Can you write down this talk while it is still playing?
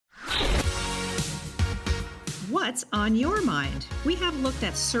What's on your mind? We have looked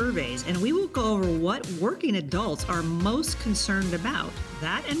at surveys and we will go over what working adults are most concerned about.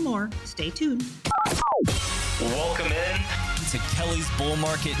 That and more. Stay tuned. Welcome in to Kelly's Bull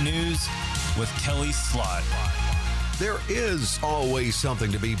Market News with Kelly Slott. There is always something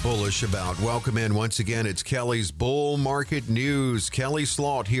to be bullish about. Welcome in once again. It's Kelly's Bull Market News. Kelly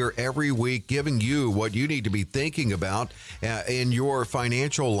Slott here every week giving you what you need to be thinking about in your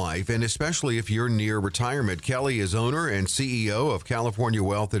financial life, and especially if you're near retirement. Kelly is owner and CEO of California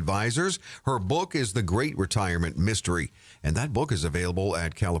Wealth Advisors. Her book is The Great Retirement Mystery, and that book is available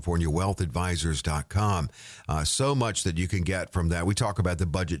at CaliforniaWealthAdvisors.com. So much that you can get from that. We talk about the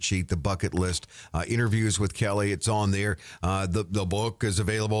budget sheet, the bucket list, interviews with Kelly. It's on there. The book is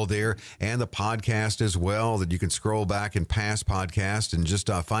available there, and the podcast as well, that you can scroll back in past podcasts and just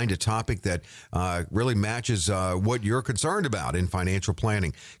find a topic that really matches what you're concerned about in financial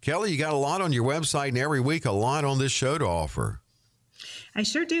planning. Kelly, you got a lot on your website, and every week a lot on this show to offer. I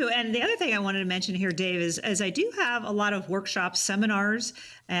sure do. And the other thing I wanted to mention here, Dave, is I do have a lot of workshops, seminars,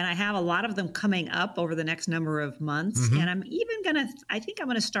 and I have a lot of them coming up over the next number of months. And I'm even I think I'm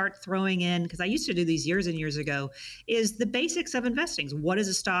going to start throwing in, because I used to do these years and years ago, is the basics of investing. What is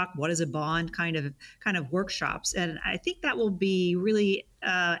a stock? What is a bond? Kind of workshops. And I think that will be really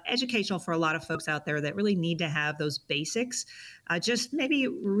educational for a lot of folks out there that really need to have those basics just maybe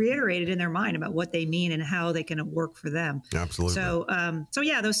reiterated in their mind about what they mean and how they can work for them. Absolutely. So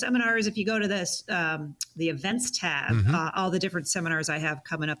yeah, those seminars, if you go to this, the events tab, all the different seminars I have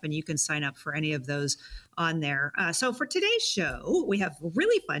coming up, and you can sign up for any of those on there. So for today's show, we have a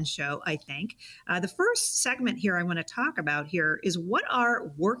really fun show, I think. The first segment here I want to talk about here is, what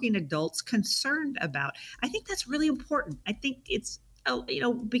are working adults concerned about? I think that's really important. I think it's,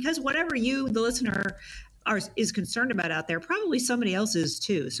 because whatever you, the listener, is concerned about out there, probably somebody else is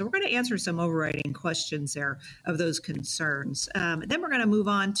too. So we're going to answer some overriding questions there of those concerns. Then we're going to move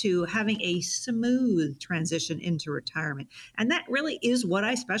on to having a smooth transition into retirement. And that really is what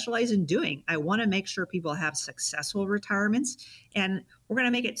I specialize in doing. I want to make sure people have successful retirements, and we're going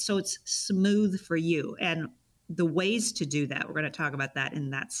to make it so it's smooth for you. And the ways to do that, we're going to talk about that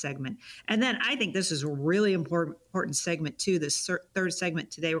in that segment. And then I think this is a really important segment too, this third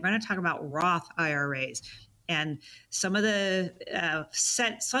segment today. We're going to talk about Roth IRAs and some of the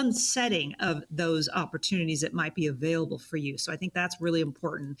sunsetting of those opportunities that might be available for you. So I think that's really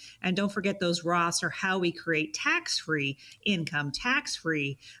important. And don't forget, those Roths are how we create tax-free income,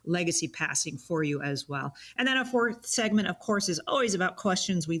 tax-free legacy passing for you as well. And then a fourth segment, of course, is always about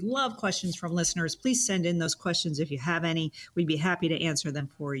questions. We love questions from listeners. Please send in those questions if you have any. We'd be happy to answer them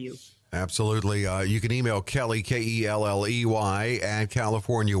for you. Absolutely. You can email Kelly, Kelley, at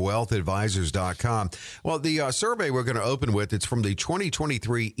CaliforniaWealthAdvisors.com. Well, the survey we're going to open with, it's from the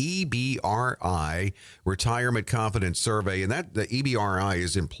 2023 EBRI Retirement Confidence Survey. And that the EBRI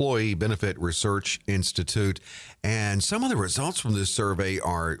is Employee Benefit Research Institute. And some of the results from this survey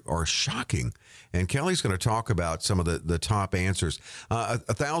are shocking. And Kelly's going to talk about some of the top answers.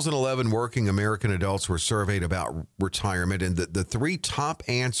 1,011 working American adults were surveyed about retirement, and the three top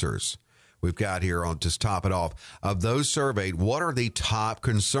answers we've got here on just top it off of those surveyed, what are the top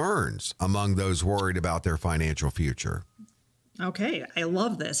concerns among those worried about their financial future? Okay, I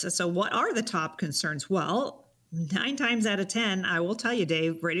love this. So what are the top concerns? Well, 9 times out of 10, I will tell you,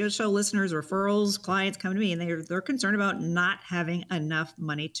 Dave, radio show listeners, referrals, clients come to me, and they're concerned about not having enough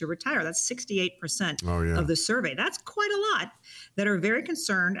money to retire. That's 68% of the survey. That's quite a lot that are very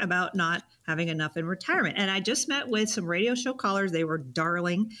concerned about not having enough in retirement. And I just met with some radio show callers. They were a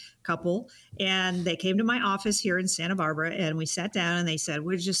darling couple, and they came to my office here in Santa Barbara, and we sat down, and they said,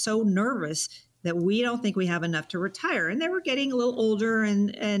 we're just so nervous that we don't think we have enough to retire. And they were getting a little older,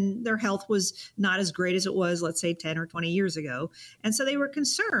 and their health was not as great as it was, let's say, 10 or 20 years ago. And so they were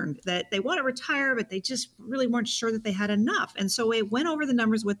concerned that they want to retire, but they just really weren't sure that they had enough. And so I went over the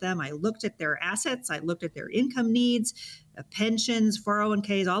numbers with them. I looked at their assets. I looked at their income needs, pensions,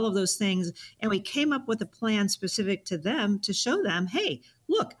 401ks, all of those things. And we came up with a plan specific to them to show them, hey,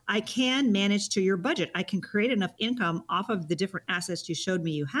 look, I can manage to your budget. I can create enough income off of the different assets you showed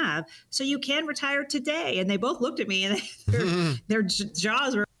me you have, so you can retire today. And they both looked at me, and their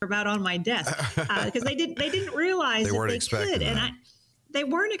jaws were about on my desk because they didn't realize that they could. And they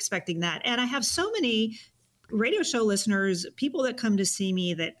weren't expecting that. And I have so many radio show listeners, people that come to see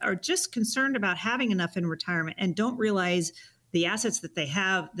me that are just concerned about having enough in retirement and don't realize the assets that they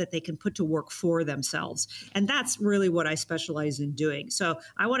have that they can put to work for themselves. And that's really what I specialize in doing. So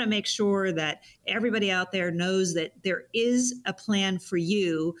I want to make sure that everybody out there knows that there is a plan for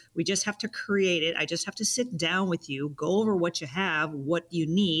you. We just have to create it. I just have to sit down with you, go over what you have, what you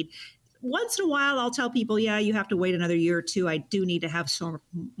need. once in a while, I'll tell people, yeah, you have to wait another year or two. I do need to have some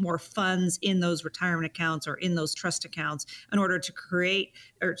more funds in those retirement accounts or in those trust accounts in order to create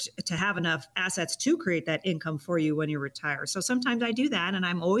or to have enough assets to create that income for you when you retire. So sometimes I do that, and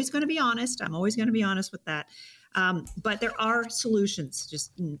I'm always going to be honest. I'm always going to be honest with that. But there are solutions.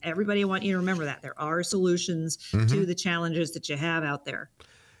 Just everybody, I want you to remember that there are solutions to the challenges that you have out there.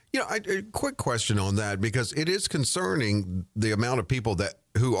 A quick question on that, because it is concerning the amount of people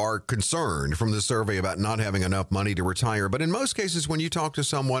who are concerned from the survey about not having enough money to retire. But in most cases, when you talk to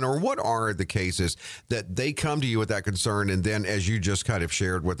someone, or what are the cases that they come to you with that concern, and then, as you just kind of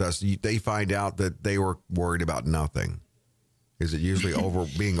shared with us, they find out that they were worried about nothing? Is it usually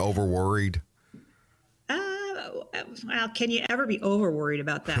being over worried? Well, can you ever be over worried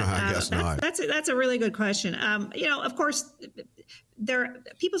about that? I guess not. That's a really good question. Of course, they're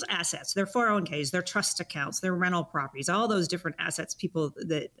people's assets, their 401ks, their trust accounts, their rental properties, all those different assets people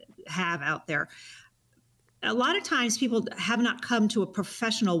that have out there. A lot of times people have not come to a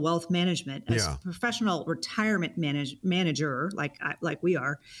professional wealth management, a professional retirement manager like we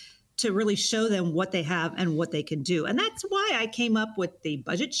are, to really show them what they have and what they can do. And that's why I came up with the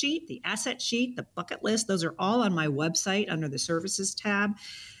budget sheet, the asset sheet, the bucket list. Those are all on my website under the services tab.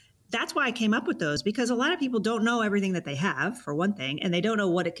 That's why I came up with those, because a lot of people don't know everything that they have, for one thing, and they don't know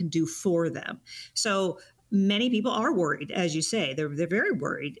what it can do for them. So many people are worried, as you say. They're very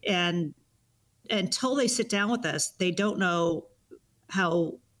worried. And until they sit down with us, they don't know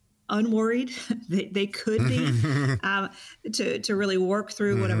how unworried they could be to really work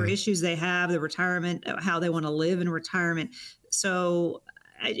through whatever issues they have, the retirement, how they want to live in retirement. So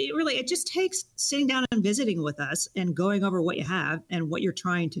it just takes sitting down and visiting with us and going over what you have and what you're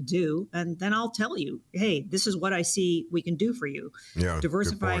trying to do. And then I'll tell you, hey, this is what I see we can do for you. Yeah,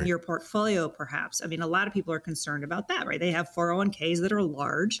 diversifying your portfolio, perhaps. I mean, a lot of people are concerned about that, right? They have 401ks that are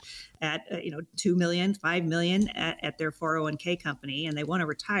large at, 2 million, 5 million at their 401k company, and they want to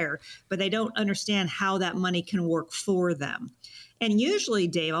retire, but they don't understand how that money can work for them. And usually,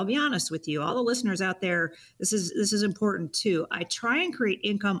 Dave, I'll be honest with you, all the listeners out there, this is important too. I try and create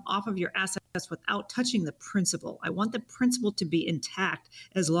income off of your assets without touching the principal. I want the principal to be intact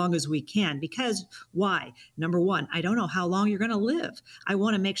as long as we can. Because why? Number one, I don't know how long you're going to live. I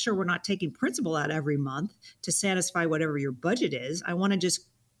want to make sure we're not taking principal out every month to satisfy whatever your budget is. I want to just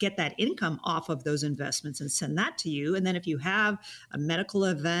get that income off of those investments and send that to you. And then if you have a medical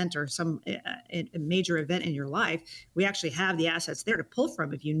event or some a major event in your life, we actually have the assets there to pull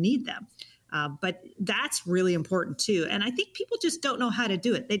from if you need them. But that's really important too. And I think people just don't know how to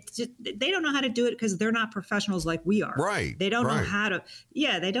do it. They don't know how to do it because they're not professionals like we are. Right. They don't know how to,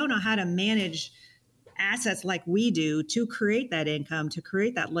 they don't know how to manage assets like we do to create that income, to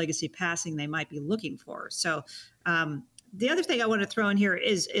create that legacy passing they might be looking for. So, the other thing I want to throw in here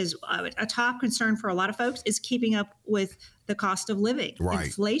is a top concern for a lot of folks is keeping up with the cost of living,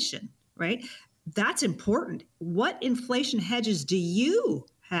 inflation, right? That's important. What inflation hedges do you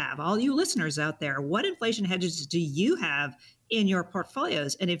have? All you listeners out there, what inflation hedges do you have in your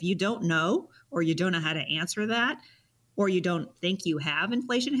portfolios? And if you don't know, or you don't know how to answer that, or you don't think you have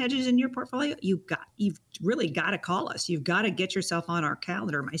inflation hedges in your portfolio, you've really got to call us. You've got to get yourself on our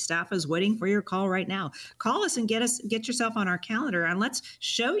calendar. My staff is waiting for your call right now. Call us and get yourself on our calendar, and let's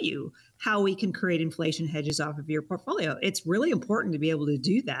show you how we can create inflation hedges off of your portfolio. It's really important to be able to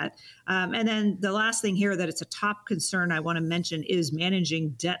do that. And then the last thing here that it's a top concern I want to mention is managing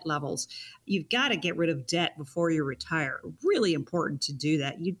debt levels. You've got to get rid of debt before you retire. Really important to do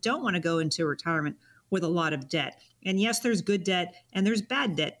that. You don't want to go into retirement with a lot of debt. And yes, there's good debt and there's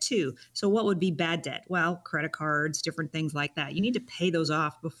bad debt too. So what would be bad debt? Well, credit cards, different things like that. You need to pay those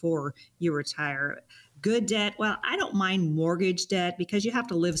off before you retire. Good debt, well, I don't mind mortgage debt because you have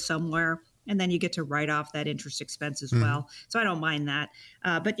to live somewhere and then you get to write off that interest expense as well. So I don't mind that.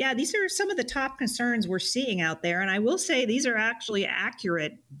 But yeah, these are some of the top concerns we're seeing out there. And I will say these are actually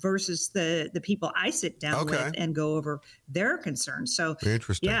accurate versus the people I sit down with and go over their concerns. So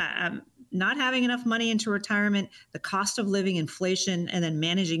interesting. Yeah, not having enough money into retirement, the cost of living, inflation, and then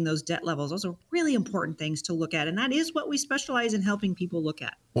managing those debt levels. Those are really important things to look at. And that is what we specialize in helping people look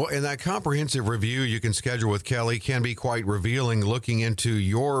at. Well, and that comprehensive review you can schedule with Kelly can be quite revealing looking into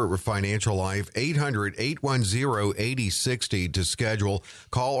your financial life. 800-810-8060 to schedule.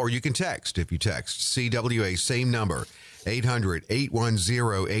 Call or you can text. If you text CWA, same number.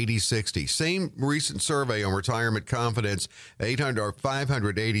 800-810-8060. Same recent survey on retirement confidence,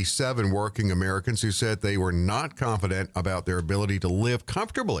 587 working Americans who said they were not confident about their ability to live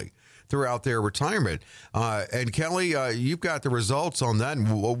comfortably throughout their retirement. And Kelly, you've got the results on that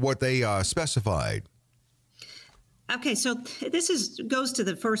and what they specified. Okay, so this goes to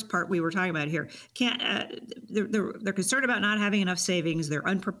the first part we were talking about here. They're concerned about not having enough savings. They're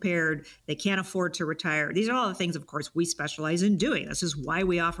unprepared. They can't afford to retire. These are all the things, of course, we specialize in doing. This is why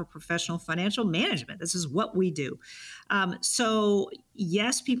we offer professional financial management. This is what we do. So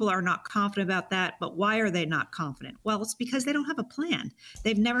yes, people are not confident about that, but why are they not confident? Well, it's because they don't have a plan.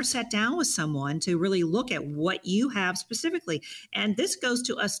 They've never sat down with someone to really look at what you have specifically. And this goes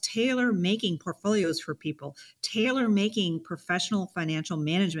to us tailor-making portfolios for people, tailor-making professional financial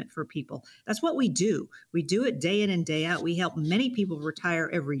management for people. That's what we do. We do it day in and day out. We help many people retire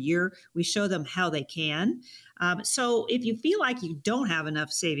every year. We show them how they can. So if you feel like you don't have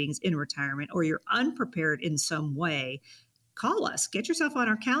enough savings in retirement or you're unprepared in some way, call us, get yourself on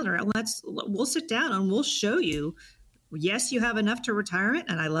our calendar, and we'll sit down and we'll show you. Yes, you have enough to retirement,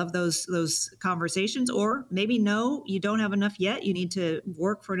 and I love those conversations. Or maybe no, you don't have enough yet. You need to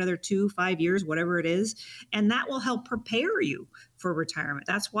work for another 2-5 years, whatever it is, and that will help prepare you for retirement.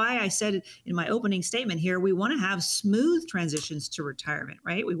 That's why I said in my opening statement here, we want to have smooth transitions to retirement,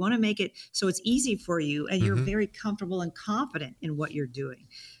 right? We want to make it so it's easy for you and you're very comfortable and confident in what you're doing.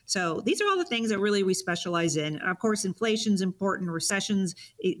 So these are all the things that really we specialize in. Of course, inflation's important, recessions,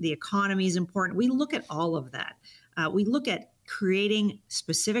 the economy is important. We look at all of that. We look at creating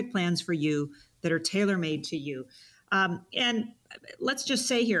specific plans for you that are tailor-made to you. And let's just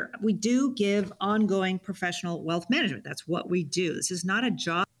say here, we do give ongoing professional wealth management. That's what we do. This is not a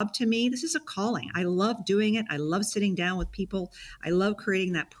job to me. This is a calling. I love doing it. I love sitting down with people. I love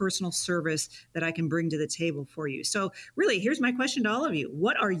creating that personal service that I can bring to the table for you. So really, here's my question to all of you.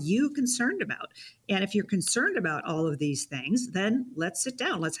 What are you concerned about? And if you're concerned about all of these things, then let's sit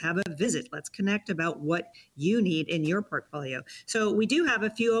down. Let's have a visit. Let's connect about what you need in your portfolio. So we do have a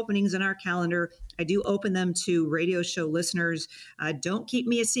few openings in our calendar. I do open them to radio show listeners. Don't keep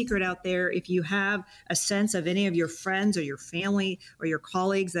me a secret out there. If you have a sense of any of your friends or your family or your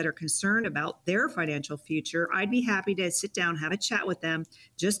colleagues that are concerned about their financial future, I'd be happy to sit down, have a chat with them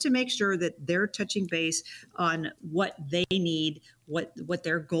just to make sure that they're touching base on what they need, what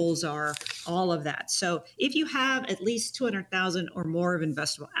their goals are, all of that. So if you have at least $200,000 or more of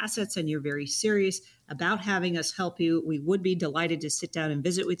investable assets and you're very serious about having us help you, we would be delighted to sit down and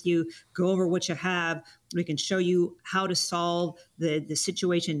visit with you, go over what you have. We can show you how to solve the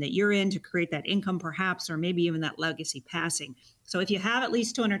situation that you're in to create that income perhaps, or maybe even that legacy passing. So if you have at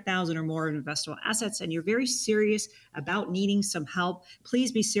least $200,000 or more of investable assets and you're very serious about needing some help, please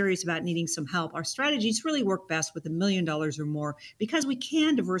be serious about needing some help. Our strategies really work best with $1 million or more because we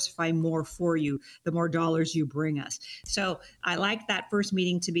can diversify more for you the more dollars you bring us. So I like that first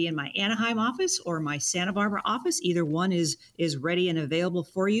meeting to be in my Anaheim office or my Santa Barbara office. Either one is ready and available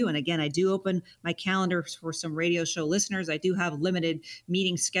for you. And again, I do open my calendar for some radio show listeners. I do have limited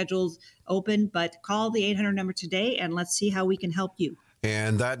meeting schedules open, but call the 800 number today and let's see how we can help you.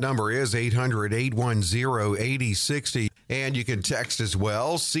 And that number is 800-810-8060. And you can text as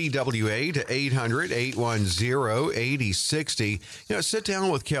well, CWA to 800-810-8060. Sit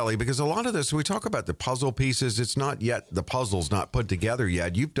down with Kelly, because a lot of this, we talk about the puzzle pieces. It's not yet, the puzzle's not put together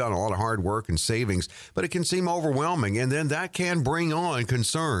yet. You've done a lot of hard work and savings, but it can seem overwhelming. And then that can bring on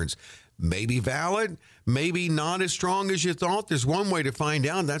concerns. Maybe valid, maybe not as strong as you thought. There's one way to find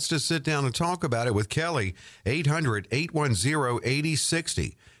out. That's to sit down and talk about it with Kelly.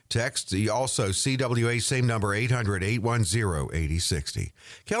 800-810-8060. Text also CWA, same number, 800-810-8060.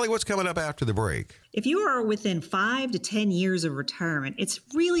 Kelly, what's coming up after the break? If you are within 5 to 10 years of retirement, it's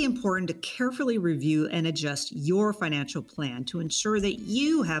really important to carefully review and adjust your financial plan to ensure that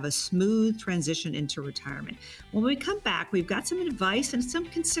you have a smooth transition into retirement. When we come back, we've got some advice and some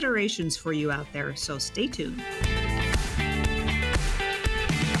considerations for you out there, so stay tuned.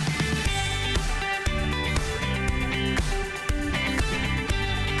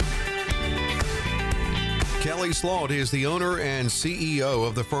 Kelly Sloat is the owner and CEO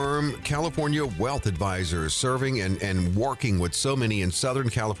of the firm California Wealth Advisors, serving and working with so many in Southern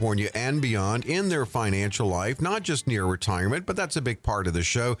California and beyond in their financial life, not just near retirement, but that's a big part of the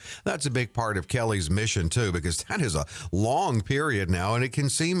show. That's a big part of Kelly's mission, too, because that is a long period now, and it can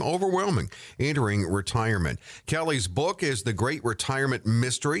seem overwhelming entering retirement. Kelly's book is The Great Retirement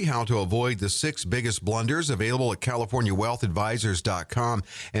Mystery, How to Avoid the 6 Biggest Blunders, available at CaliforniaWealthAdvisors.com.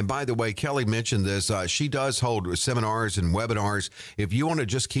 And by the way, Kelly mentioned this. She does hold seminars and webinars. If you want to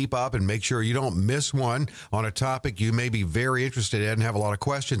just keep up and make sure you don't miss one on a topic you may be very interested in and have a lot of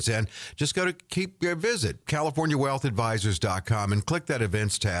questions in, just go to visit CaliforniaWealthAdvisors.com and click that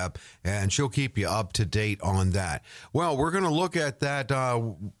events tab, and she'll keep you up to date on that. Well, we're going to look at that,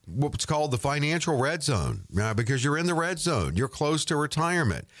 what's called the financial red zone, because you're in the red zone. You're close to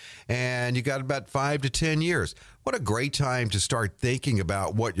retirement, and you got about 5 to 10 years. What a great time to start thinking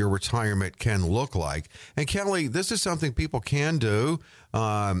about what your retirement can look like. And Kelly, this is something people can do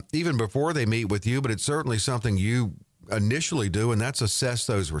even before they meet with you, but it's certainly something you initially do, and that's assess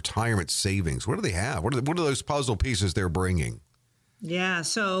those retirement savings. What do they have? What are those puzzle pieces they're bringing? Yeah,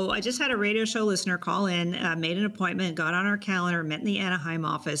 so I just had a radio show listener call in, made an appointment, got on our calendar, met in the Anaheim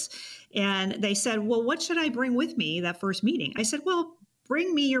office, and they said, well, what should I bring with me that first meeting? I said, well,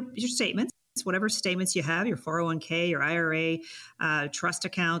 bring me your statements, whatever statements you have, your 401k, your IRA, trust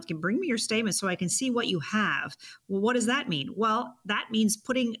account, can bring me your statements so I can see what you have. Well, what does that mean? Well, that means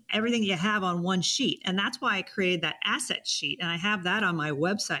putting everything you have on one sheet. And that's why I created that asset sheet. And I have that on my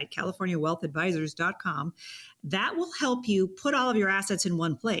website, CaliforniaWealthAdvisors.com. That will help you put all of your assets in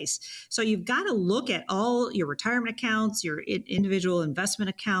one place. So you've got to look at all your retirement accounts, your individual investment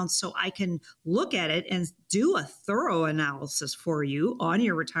accounts, so I can look at it and do a thorough analysis for you on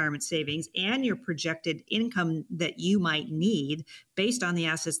your retirement savings and your projected income that you might need based on the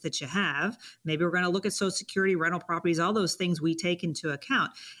assets that you have. Maybe we're going to look at Social Security, rental properties, all those things we take into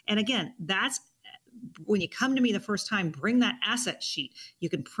account. And again, that's when you come to me the first time, bring that asset sheet. You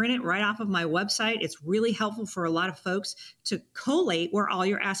can print it right off of my website. It's really helpful for a lot of folks to collate where all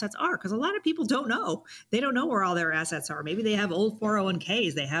your assets are, because a lot of people don't know. They don't know where all their assets are. Maybe they have old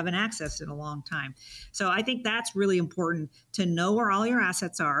 401ks they haven't accessed in a long time. So I think that's really important to know where all your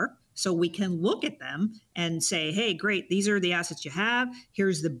assets are, so we can look at them and say, hey, great, these are the assets you have.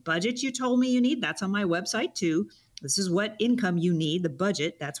 Here's the budget you told me you need. That's on my website too. This is what income you need, the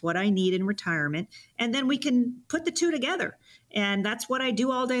budget. That's what I need in retirement. And then we can put the two together. And that's what I do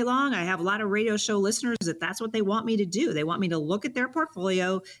all day long. I have a lot of radio show listeners that's what they want me to do. They want me to look at their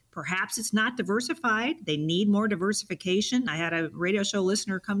portfolio. Perhaps it's not diversified. They need more diversification. I had a radio show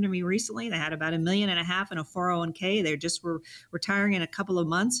listener come to me recently. They had about $1.5 million in a 401k. They just were retiring in a couple of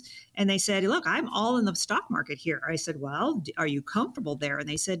months. And they said, look, I'm all in the stock market here. I said, well, are you comfortable there? And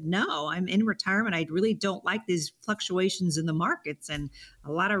they said, no, I'm in retirement. I really don't like these fluctuations in the markets. And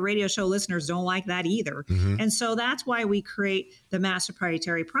a lot of radio show listeners don't like that either. Mm-hmm. And so that's why we create the master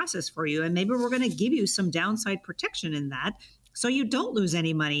proprietary process for you. And maybe we're going to give you some downside protection in that, so you don't lose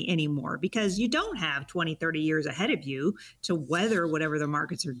any money anymore, because you don't have 20, 30 years ahead of you to weather whatever the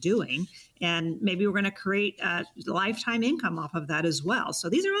markets are doing. And maybe we're going to create a lifetime income off of that as well. So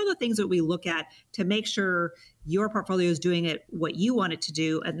these are all the things that we look at to make sure your portfolio is doing it what you want it to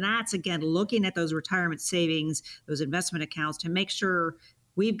do. And that's, again, looking at those retirement savings, those investment accounts, to make sure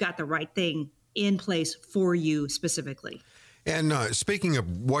we've got the right thing in place for you specifically. And speaking of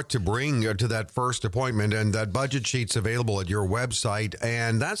what to bring to that first appointment, and that budget sheet's available at your website,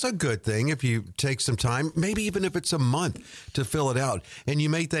 and that's a good thing if you take some time, maybe even if it's a month, to fill it out. And you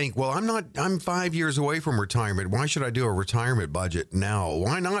may think, well, I'm 5 years away from retirement. Why should I do a retirement budget now?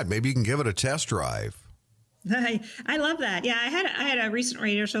 Why not? Maybe you can give it a test drive. I love that. Yeah, I had a recent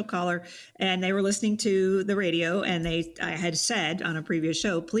radio show caller, and they were listening to the radio, and I had said on a previous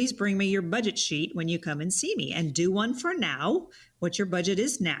show, please bring me your budget sheet when you come and see me, and do one for now, what your budget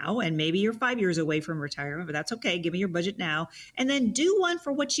is now. And maybe you're 5 years away from retirement, but that's okay. Give me your budget now. And then do one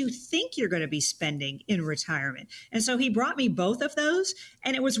for what you think you're going to be spending in retirement. And so he brought me both of those,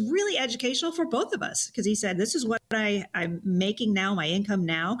 and it was really educational for both of us, because he said, this is what I'm making now, my income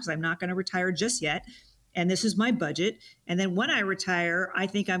now, because I'm not going to retire just yet. And this is my budget. And then when I retire, I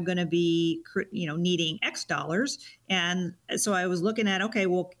think I'm going to be, needing X dollars. And so I was looking at, okay,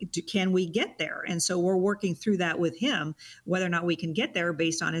 well, can we get there? And so we're working through that with him, whether or not we can get there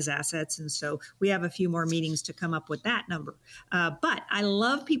based on his assets. And so we have a few more meetings to come up with that number. But I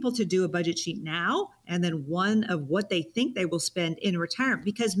love people to do a budget sheet now, and then one of what they think they will spend in retirement,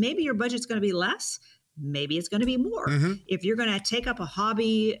 because maybe your budget's going to be less. Maybe it's going to be more. Mm-hmm. If you're going to take up a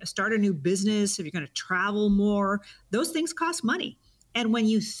hobby, start a new business, if you're going to travel more, those things cost money. And when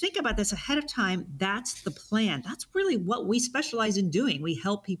you think about this ahead of time, that's the plan. That's really what we specialize in doing. We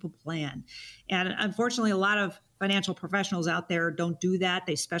help people plan. And unfortunately, a lot of financial professionals out there don't do that.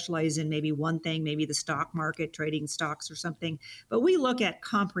 They specialize in maybe one thing, maybe the stock market, trading stocks or something. But we look at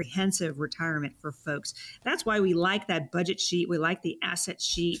comprehensive retirement for folks. That's why we like that budget sheet. We like the asset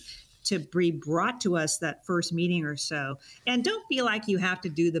sheet to be brought to us that first meeting or so. And don't feel like you have to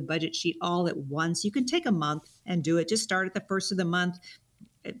do the budget sheet all at once. You can take a month and do it. Just start at the first of the month.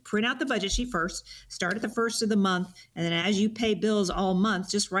 Print out the budget sheet first, start at the first of the month, and then as you pay bills all month,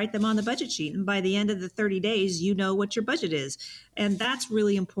 just write them on the budget sheet. And by the end of the 30 days, you know what your budget is. And that's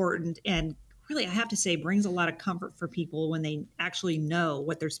really important and really, I have to say, brings a lot of comfort for people when they actually know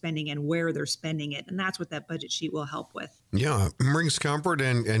what they're spending and where they're spending it. And that's what that budget sheet will help with. Yeah, brings comfort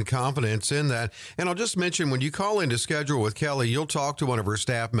and confidence in that. And I'll just mention, when you call in to schedule with Kelly, you'll talk to one of her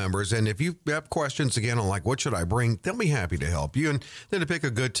staff members. And if you have questions again on like, what should I bring, they'll be happy to help you. And then to pick a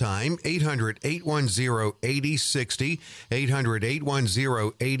good time, 800-810-8060,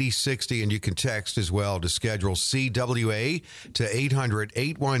 800-810-8060. And you can text as well to schedule CWA to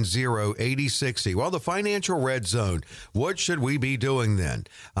 800-810-8060. Well, the financial red zone, what should we be doing then?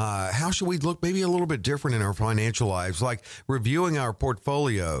 How should we look maybe a little bit different in our financial lives? Like reviewing our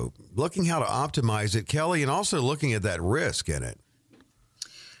portfolio, looking how to optimize it, Kelly, and also looking at that risk in it.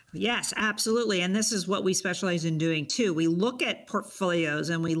 Yes, absolutely. And this is what we specialize in doing too. We look at portfolios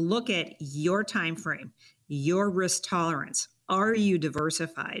and we look at your time frame, your risk tolerance. Are you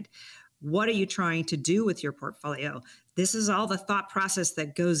diversified? What are you trying to do with your portfolio? This is all the thought process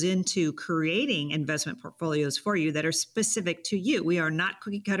that goes into creating investment portfolios for you that are specific to you. We are not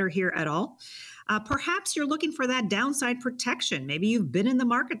cookie cutter here at all. Perhaps you're looking for that downside protection. Maybe you've been in the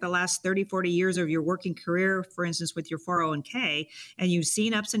market the last 30, 40 years of your working career, for instance, with your 401k, and you've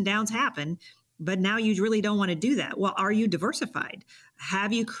seen ups and downs happen, but now you really don't want to do that. Well, are you diversified?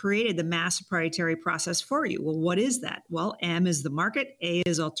 Have you created the master proprietary process for you? Well, what is that? Well, M is the market, A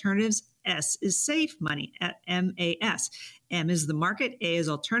is alternatives, S is safe money, MAS. M is the market, A is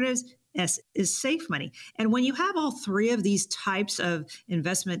alternatives, S is safe money. And when you have all three of these types of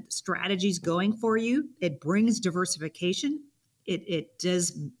investment strategies going for you, it brings diversification. It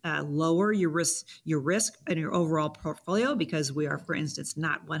does lower your risk and your overall portfolio, because we are, for instance,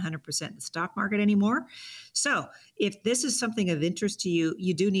 not 100% in the stock market anymore. So if this is something of interest to you,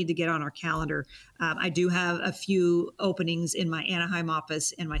 you do need to get on our calendar. I do have a few openings in my Anaheim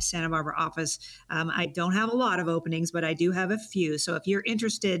office and my Santa Barbara office. I don't have a lot of openings, but I do have a few. So if you're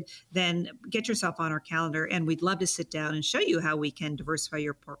interested, then get yourself on our calendar, and we'd love to sit down and show you how we can diversify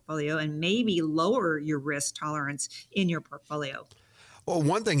your portfolio and maybe lower your risk tolerance in your portfolio. Well,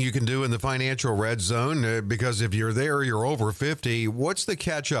 one thing you can do in the financial red zone, because if you're there, you're over 50, what's the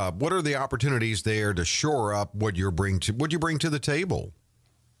catch up? What are the opportunities there to shore up what you bring to the table?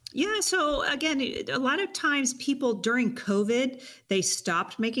 Yeah. So again, a lot of times people during COVID, they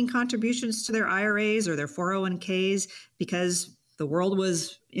stopped making contributions to their IRAs or their 401ks because the world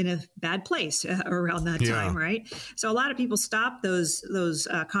was in a bad place around that time, right? So a lot of people stopped those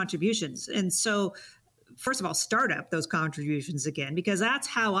contributions. And so first of all, start up those contributions again, because that's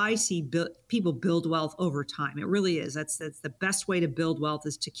how I see people build wealth over time. It really is. That's the best way to build wealth,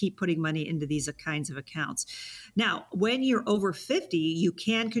 is to keep putting money into these kinds of accounts. Now, when you're over 50, you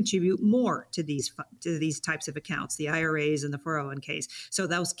can contribute more to these types of accounts, the IRAs and the 401ks. So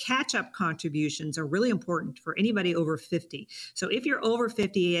those catch-up contributions are really important for anybody over 50. So if you're over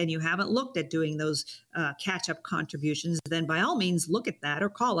 50 and you haven't looked at doing those catch-up contributions, then by all means look at that or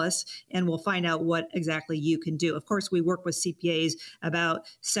call us, and we'll find out what exactly you can do. Of course, we work with CPAs about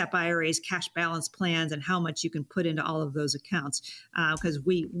SEP IRAs, cash balance plans, and how much you can put into all of those accounts, because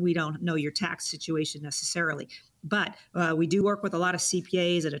we don't know your tax situation necessarily. But we do work with a lot of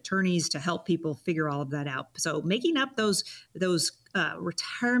CPAs and attorneys to help people figure all of that out. So making up those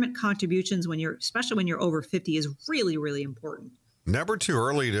retirement contributions especially when you're over 50, is really, really important. Never too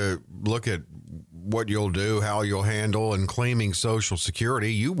early to look at what you'll do, how you'll handle, and claiming Social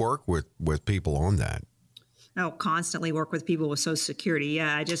Security. You work with people on that. Constantly work with people with Social Security.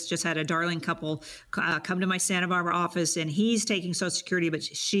 Yeah, I just had a darling couple come to my Santa Barbara office, and he's taking Social Security, but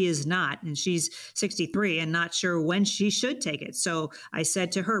she is not, and she's 63 and not sure when she should take it. So I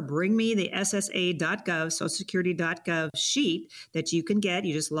said to her, bring me the SSA.gov, socialsecurity.gov sheet that you can get.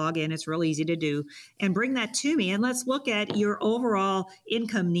 You just log in. It's real easy to do. And bring that to me, and let's look at your overall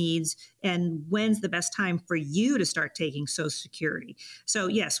income needs and when's the best time for you to start taking Social Security. So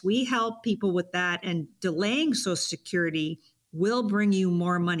yes, we help people with that, and delaying Social Security will bring you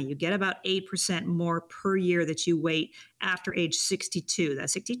more money. You get about 8% more per year that you wait after age 62.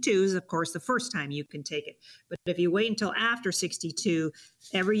 That 62 is, of course, the first time you can take it. But if you wait until after 62,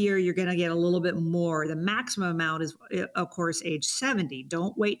 every year you're going to get a little bit more. The maximum amount is, of course, age 70.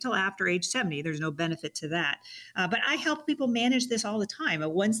 Don't wait till after age 70. There's no benefit to that. But I help people manage this all the time.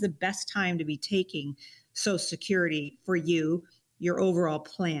 When's the best time to be taking Social Security for you, your overall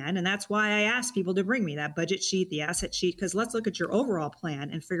plan? And that's why I ask people to bring me that budget sheet, the asset sheet, because let's look at your overall plan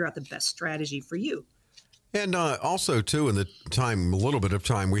and figure out the best strategy for you. And also, too, in the little bit of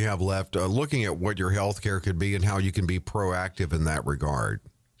time we have left, looking at what your health care could be and how you can be proactive in that regard.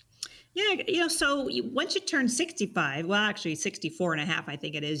 Yeah, so once you turn 65, well, actually 64 and a half, I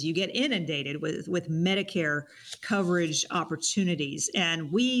think it is, you get inundated with Medicare coverage opportunities.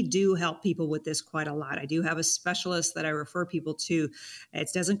 And we do help people with this quite a lot. I do have a specialist that I refer people to. It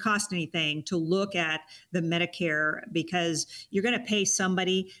doesn't cost anything to look at the Medicare because you're going to pay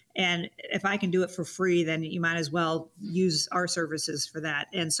somebody. And if I can do it for free, then you might as well use our services for that.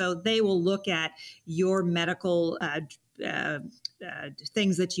 And so they will look at your medical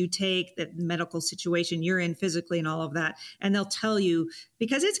things that you take, the medical situation you're in physically and all of that. And they'll tell you,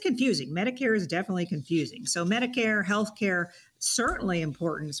 because it's confusing. Medicare is definitely confusing. So Medicare, healthcare, certainly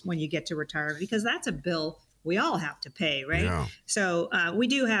important when you get to retirement because that's a bill we all have to pay, right? Yeah. So we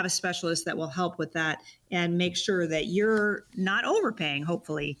do have a specialist that will help with that and make sure that you're not overpaying,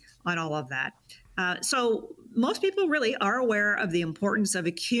 hopefully, on all of that. So most people really are aware of the importance of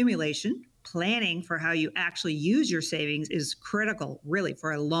accumulation. Planning for how you actually use your savings is critical, really,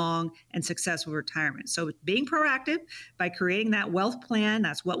 for a long and successful retirement. So being proactive by creating that wealth plan,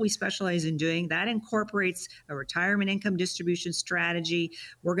 that's what we specialize in doing. That incorporates a retirement income distribution strategy.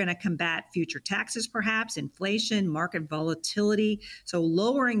 We're going to combat future taxes, perhaps, inflation, market volatility. So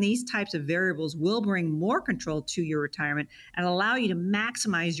lowering these types of variables will bring more control to your retirement and allow you to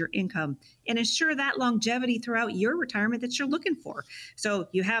maximize your income and ensure that longevity throughout your retirement that you're looking for. So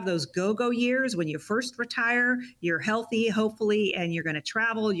you have those go-go years when you first retire, you're healthy, hopefully, and you're going to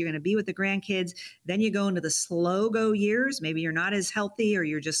travel, you're going to be with the grandkids. Then you go into the slow-go years. Maybe you're not as healthy or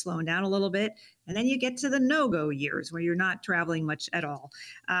you're just slowing down a little bit. And then you get to the no-go years where you're not traveling much at all.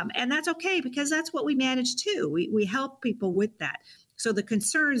 And that's okay because that's what we manage too. We help people with that. So the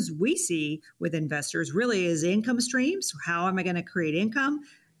concerns we see with investors really is income streams. How am I going to create income?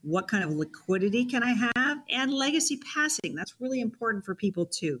 What kind of liquidity can I have? And legacy passing. That's really important for people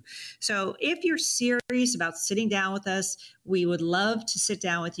too. So if you're serious about sitting down with us, we would love to sit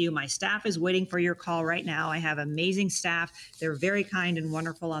down with you. My staff is waiting for your call right now. I have amazing staff. They're very kind and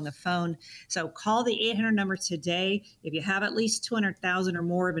wonderful on the phone. So call the 800 number today. If you have at least $200,000 or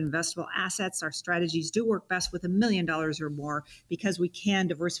more of investable assets, our strategies do work best with $1 million or more because we can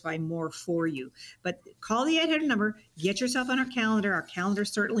diversify more for you. But call the 800 number, get yourself on our calendar. Our calendar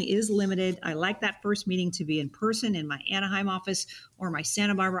certainly is limited. I like that first meeting to be in person in my Anaheim office or my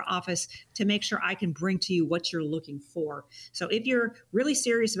Santa Barbara office to make sure I can bring to you what you're looking for. So if you're really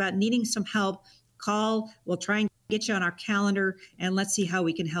serious about needing some help, call. We'll try and get you on our calendar and let's see how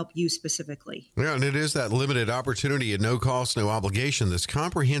we can help you specifically. Yeah, and it is that limited opportunity at no cost, no obligation. This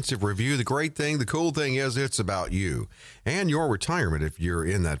comprehensive review. The great thing, the cool thing is it's about you and your retirement if you're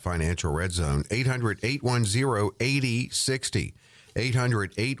in that financial red zone. 800-810-8060.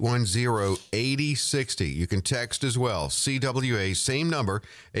 800-810-8060. You can text as well. CWA, same number,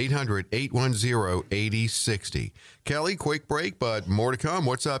 800-810-8060. Kelly, quick break, but more to come.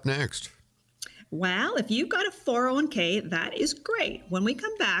 What's up next? Well, if you've got a 401k, that is great. When we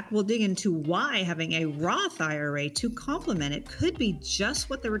come back, we'll dig into why having a Roth IRA to complement it could be just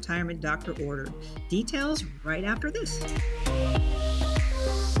what the retirement doctor ordered. Details right after this.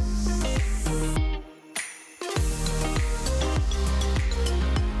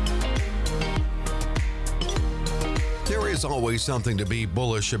 There is always something to be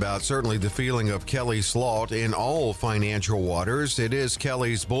bullish about, certainly the feeling of Kelly Slaught in all financial waters. It is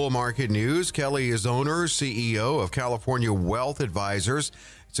Kelly's Bull Market News. Kelly is owner, CEO of California Wealth Advisors.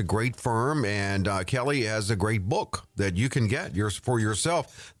 It's a great firm, and Kelly has a great book that you can get for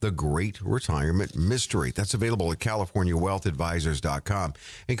yourself, The Great Retirement Mystery. That's available at CaliforniaWealthAdvisors.com.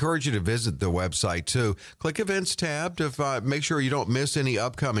 Encourage you to visit the website, too. Click Events tab to make sure you don't miss any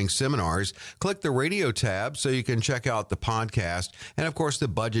upcoming seminars. Click the radio tab so you can check out the podcast. And, of course, the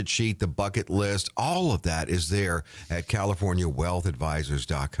budget sheet, the bucket list, all of that is there at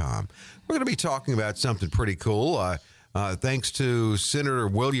CaliforniaWealthAdvisors.com. We're going to be talking about something pretty cool. Thanks to Senator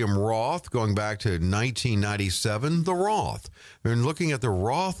William Roth, going back to 1997, the Roth. And looking at the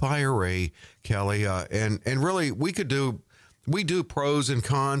Roth IRA, Kelly, and really we do pros and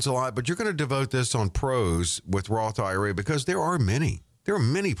cons a lot, but you're going to devote this on pros with Roth IRA because there are many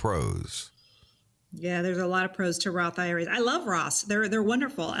pros. Yeah, there's a lot of pros to Roth IRAs. I love Roths. They're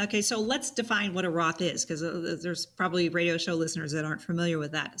wonderful. Okay, so let's define what a Roth is because there's probably radio show listeners that aren't familiar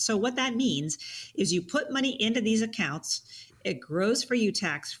with that. So what that means is you put money into these accounts. It grows for you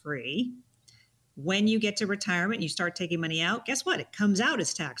tax-free. When you get to retirement, you start taking money out. Guess what? It comes out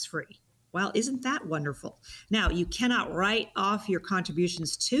as tax-free. Well, isn't that wonderful? Now, you cannot write off your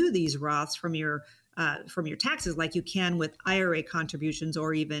contributions to these Roths from your taxes like you can with IRA contributions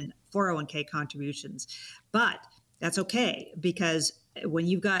or even 401k contributions. But that's okay because when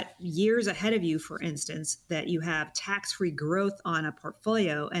you've got years ahead of you, for instance, that you have tax-free growth on a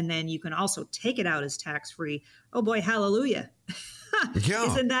portfolio, and then you can also take it out as tax-free. Oh boy, hallelujah. Yeah.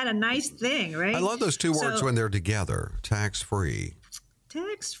 Isn't that a nice thing, right? I love those two words when they're together, tax-free.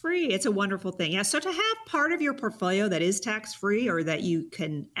 Tax-free. It's a wonderful thing. Yeah. So to have part of your portfolio that is tax-free or that you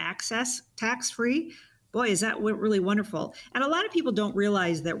can access tax-free, boy, is that really wonderful. And a lot of people don't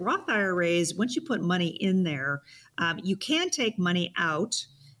realize that Roth IRAs, once you put money in there, you can take money out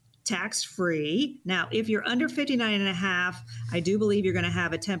tax-free. Now, if you're under 59 and a half, I do believe you're going to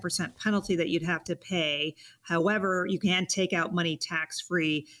have a 10% penalty that you'd have to pay. However, you can take out money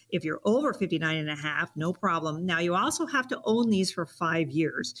tax-free. If you're over 59 and a half, no problem. Now, you also have to own these for 5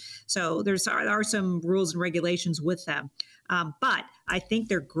 years. So there are some rules and regulations with them. But I think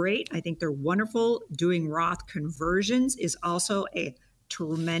they're great. I think they're wonderful. Doing Roth conversions is also a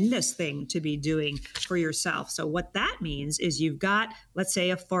tremendous thing to be doing for yourself. So what that means is you've got, let's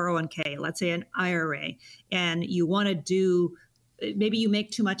say, a 401k, let's say an IRA, and you want to do, maybe you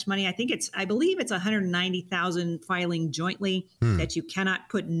make too much money. I believe it's 190,000 filing jointly that you cannot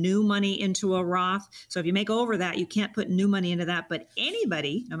put new money into a Roth. So if you make over that, you can't put new money into that. But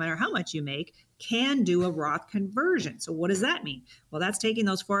anybody, no matter how much you make, can do a Roth conversion. So what does that mean? Well, that's taking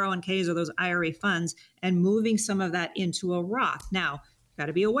those 401ks or those IRA funds and moving some of that into a Roth. Now, got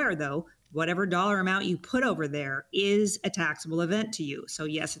to be aware, though, whatever dollar amount you put over there is a taxable event to you. So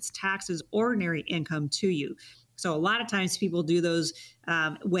yes, it's taxed as ordinary income to you. So a lot of times people do those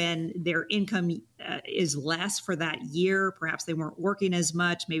when their income is less for that year. Perhaps they weren't working as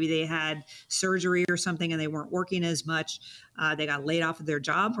much. Maybe they had surgery or something and they weren't working as much. They got laid off of their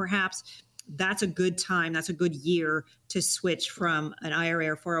job, perhaps. That's a good time. That's a good year to switch from an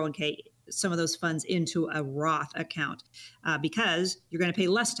IRA or 401k, some of those funds, into a Roth account because you're going to pay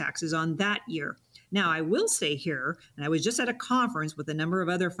less taxes on that year. Now, I will say here, and I was just at a conference with a number of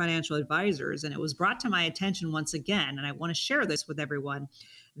other financial advisors, and it was brought to my attention once again, and I want to share this with everyone,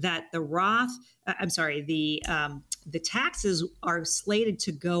 that the the taxes are slated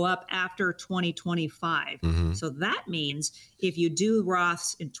to go up after 2025. Mm-hmm. So that means if you do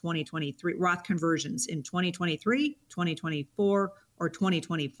Roths in 2023, Roth conversions in 2023, 2024, or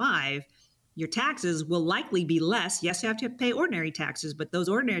 2025, your taxes will likely be less. Yes, you have to pay ordinary taxes, but those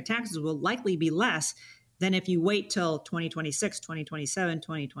ordinary taxes will likely be less than if you wait till 2026, 2027,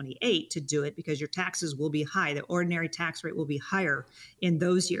 2028 to do it, because your taxes will be high. The ordinary tax rate will be higher in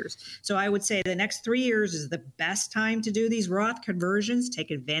those years. So I would say the next 3 years is the best time to do these Roth conversions.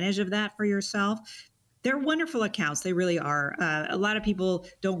 Take advantage of that for yourself. They're wonderful accounts. They really are. A lot of people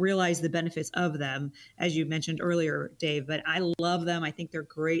don't realize the benefits of them, as you mentioned earlier, Dave, but I love them. I think they're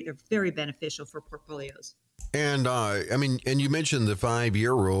great. They're very beneficial for portfolios. And and you mentioned the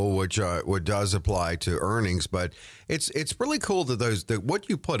 5-year rule, which does apply to earnings, but it's really cool that what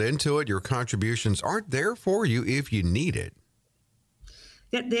you put into it, your contributions aren't there for you if you need it.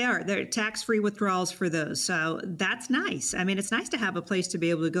 Yeah, they are. They're tax-free withdrawals for those. So that's nice. I mean, it's nice to have a place to be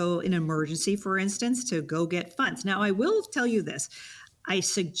able to go in emergency, for instance, to go get funds. Now, I will tell you this. I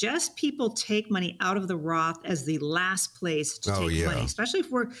suggest people take money out of the Roth as the last place to take money, especially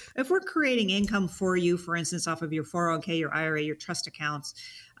if we're creating income for you, for instance, off of your 401k, your IRA, your trust accounts,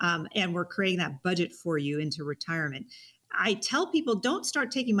 and we're creating that budget for you into retirement. I tell people don't start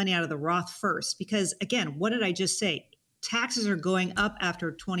taking money out of the Roth first, because again, what did I just say? Taxes are going up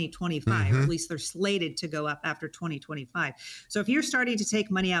after 2025, or at least they're slated to go up after 2025. So if you're starting to take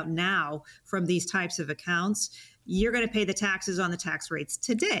money out now from these types of accounts, you're going to pay the taxes on the tax rates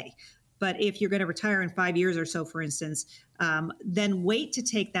today. But if you're going to retire in 5 years or so, for instance, then wait to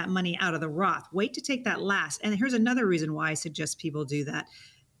take that money out of the Roth. Wait to take that last. And here's another reason why I suggest people do that.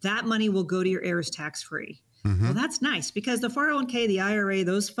 That money will go to your heirs tax-free. Mm-hmm. Well, that's nice, because the 401k, the IRA,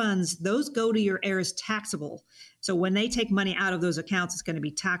 those funds, those go to your heirs taxable. So when they take money out of those accounts, it's going to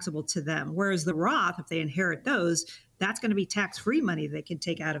be taxable to them. Whereas the Roth, if they inherit those, that's going to be tax-free money they can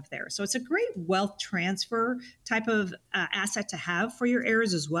take out of there. So it's a great wealth transfer type of asset to have for your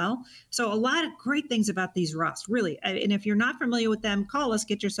heirs as well. So a lot of great things about these Roths, really. And if you're not familiar with them, call us,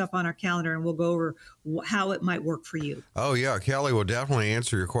 get yourself on our calendar, and we'll go over how it might work for you. Oh, yeah. Kelly will definitely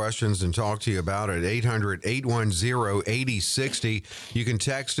answer your questions and talk to you about it. 800-810-8060. You can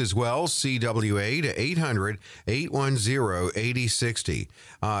text as well, CWA, to 800-810-8060.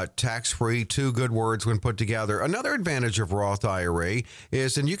 Tax-free, two good words when put together. Another advantage of Roth IRA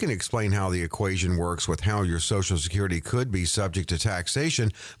is, and you can explain how the equation works with how your Social Security could be subject to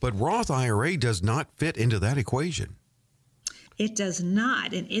taxation, but Roth IRA does not fit into that equation. It does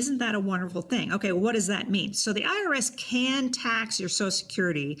not. And isn't that a wonderful thing? Okay, what does that mean? So the IRS can tax your Social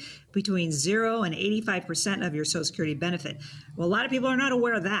Security between 0 and 85% of your Social Security benefit. Well, a lot of people are not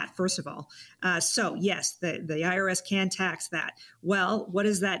aware of that, first of all. So yes, the IRS can tax that. Well, what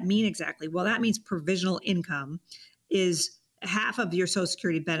does that mean exactly? Well, that means provisional income is half of your Social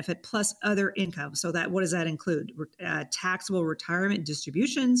Security benefit plus other income. So that, what does that include? Taxable retirement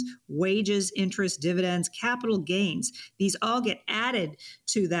distributions, wages, interest, dividends, capital gains. These all get added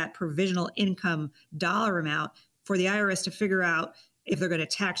to that provisional income dollar amount for the IRS to figure out if they're going to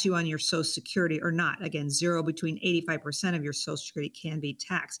tax you on your Social Security or not. Again, 0 between 85% of your Social Security can be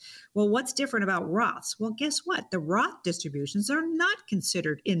taxed. Well, what's different about Roths? Well, guess what? The Roth distributions are not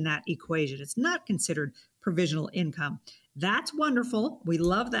considered in that equation. It's not considered provisional income. That's wonderful. We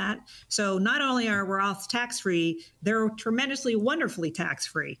love that. So not only are Roths tax-free, they're tremendously, wonderfully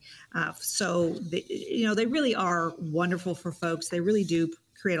tax-free. So they really are wonderful for folks. They really do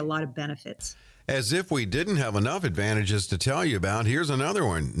create a lot of benefits. As if we didn't have enough advantages to tell you about, here's another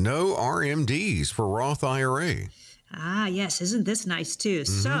one. No RMDs for Roth IRA. Ah, yes. Isn't this nice too?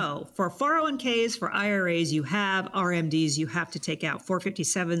 Mm-hmm. So for 401ks, for IRAs, you have RMDs you have to take out.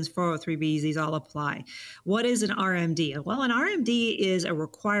 457s, 403bs, these all apply. What is an RMD? Well, an RMD is a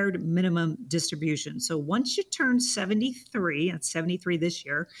required minimum distribution. So once you turn 73, that's 73 this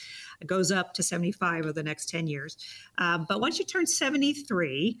year, it goes up to 75 over the next 10 years. But once you turn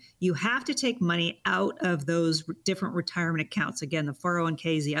 73, you have to take money out of those different retirement accounts. Again, the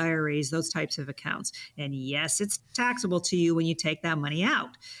 401ks, the IRAs, those types of accounts. And yes, it's taxable to you when you take that money out.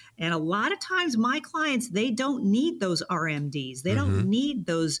 And a lot of times my clients, they don't need those RMDs. They don't need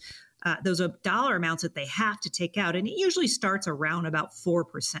those dollar amounts that they have to take out. And it usually starts around about 4%.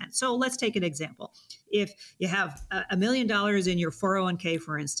 So let's take an example. If you have $1 million in your 401k,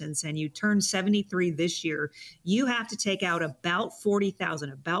 for instance, and you turn 73 this year, you have to take out about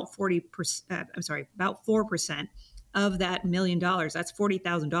 $40,000, about 4% of that $1 million. That's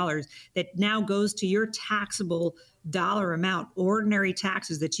 $40,000 that now goes to your taxable dollar amount, ordinary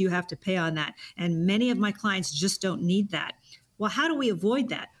taxes that you have to pay on that. And many of my clients just don't need that. Well, how do we avoid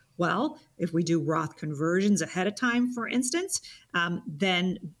that? Well, if we do Roth conversions ahead of time, for instance,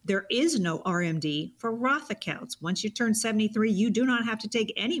 then there is no RMD for Roth accounts. Once you turn 73, you do not have to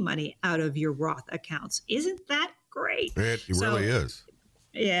take any money out of your Roth accounts. Isn't that great? It really is.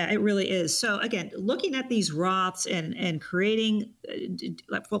 Yeah, it really is. So again, looking at these Roths and creating,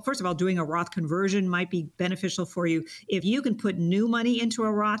 well, first of all, doing a Roth conversion might be beneficial for you. If you can put new money into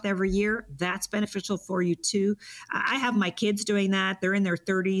a Roth every year, that's beneficial for you too. I have my kids doing that. They're in their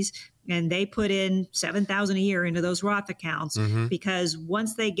 30s and they put in $7,000 a year into those Roth accounts because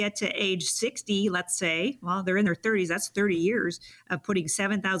once they get to age 60, let's say, well, they're in their 30s, that's 30 years of putting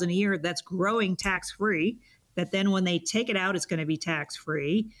 $7,000 a year that's growing tax-free. That then when they take it out, it's going to be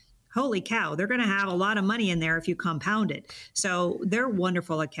tax-free. Holy cow, they're going to have a lot of money in there if you compound it. So they're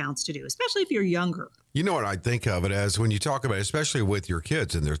wonderful accounts to do, especially if you're younger. You know what I think of it as when you talk about it, especially with your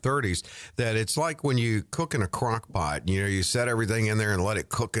kids in their 30s, that it's like when you cook in a crock pot. You know, you set everything in there and let it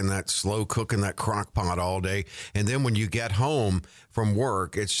cook in that slow cook in that crock pot all day. And then when you get home from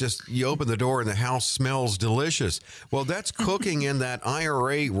work, it's just you open the door and the house smells delicious. Well, that's cooking in that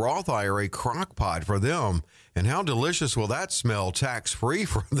IRA, Roth IRA crock pot for them. And how delicious will that smell tax-free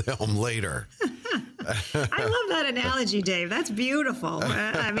for them later? I love that analogy, Dave. That's beautiful.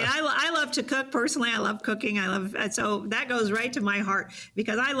 I mean, I love to cook personally. I love cooking. So that goes right to my heart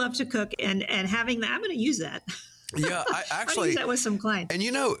because I love to cook and having that. I'm going to use that. Yeah, I actually use that with some clients. And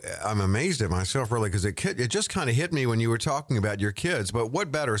you know, I'm amazed at myself really because it just kind of hit me when you were talking about your kids. But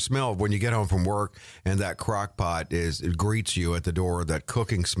what better smell when you get home from work and that crock pot greets you at the door, that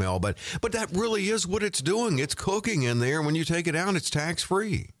cooking smell. But that really is what it's doing. It's cooking in there. And when you take it out, it's tax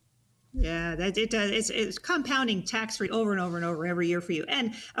free. Yeah, it does. It's compounding tax-free over and over and over every year for you.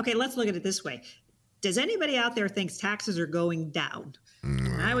 And okay, let's look at it this way. Does anybody out there think taxes are going down?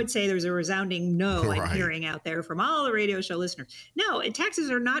 And I would say there's a resounding no I'm hearing out there from all the radio show listeners. No, taxes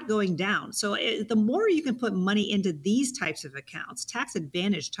are not going down. So the more you can put money into these types of accounts, tax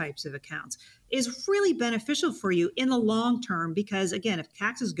advantage types of accounts, is really beneficial for you in the long term because, again, if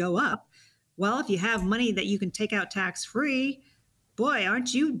taxes go up, well, if you have money that you can take out tax-free, boy,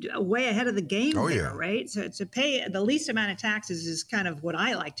 aren't you way ahead of the game right? So to pay the least amount of taxes is kind of what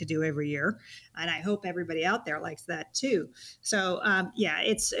I like to do every year. And I hope everybody out there likes that too. So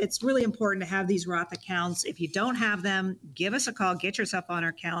it's really important to have these Roth accounts. If you don't have them, give us a call, get yourself on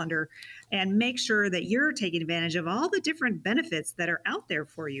our calendar and make sure that you're taking advantage of all the different benefits that are out there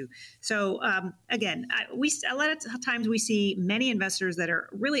for you. So again, a lot of times we see many investors that are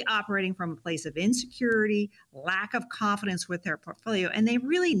really operating from a place of insecurity, lack of confidence with their portfolio, and they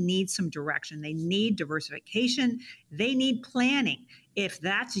really need some direction. They need diversification. They need planning. If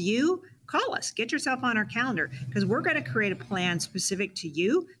that's you, call us, get yourself on our calendar, because we're going to create a plan specific to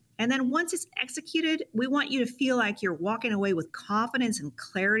you. And then once it's executed, we want you to feel like you're walking away with confidence and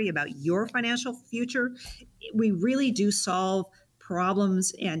clarity about your financial future. We really do solve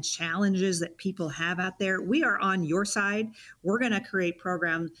problems and challenges that people have out there. We are on your side. We're going to create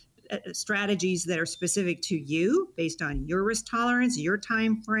programs, strategies that are specific to you based on your risk tolerance, your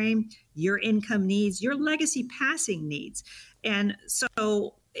time frame, your income needs, your legacy passing needs. And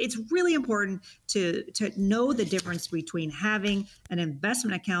so it's really important to know the difference between having an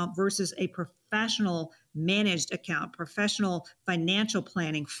investment account versus a professional managed account, professional financial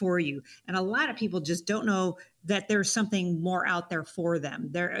planning for you. And a lot of people just don't know that there's something more out there for them.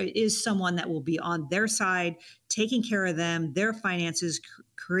 There is someone that will be on their side, taking care of them, their finances,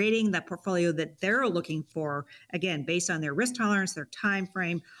 creating that portfolio that they're looking for, again, based on their risk tolerance, their time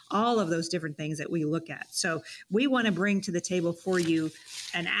frame, all of those different things that we look at. So we want to bring to the table for you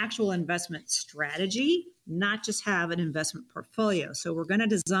an actual investment strategy, not just have an investment portfolio. So we're going to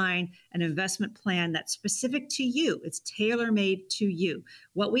design an investment plan that's specific to you. It's tailor-made to you.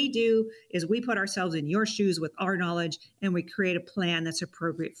 What we do is we put ourselves in your shoes with our knowledge, and we create a plan that's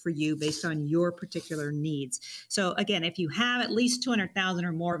appropriate for you based on your particular needs. So again, if you have at least $200,000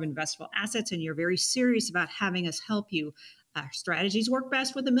 or more of investable assets and you're very serious about having us help you, our strategies work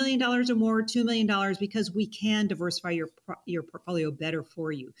best with $1 million or more, $2 million, because we can diversify your portfolio better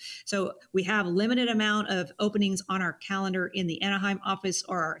for you. So we have a limited amount of openings on our calendar in the Anaheim office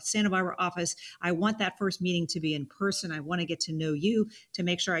or our Santa Barbara office. I want that first meeting to be in person. I want to get to know you to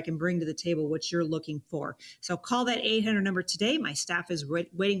make sure I can bring to the table what you're looking for. So call that 800 number today. My staff is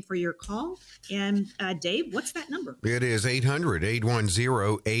waiting for your call. And Dave, what's that number? It is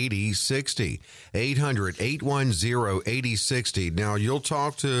 800-810-8060. 800-810-8060. Now, you'll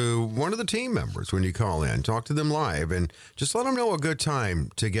talk to one of the team members when you call in. Talk to them live and just let them know a good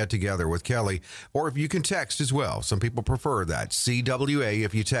time to get together with Kelly. Or if you can text as well. Some people prefer that. CWA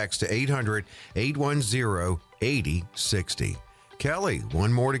if you text to 800-810-8060. Kelly,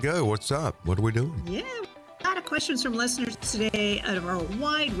 one more to go. What's up? What are we doing? Yeah, a lot of questions from listeners today out of our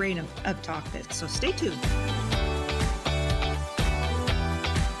wide range of topics. So stay tuned.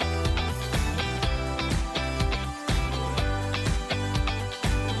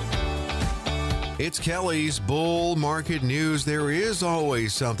 It's Kelly's Bull Market News. There is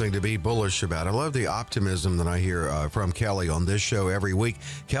always something to be bullish about. I love the optimism that I hear from Kelly on this show every week.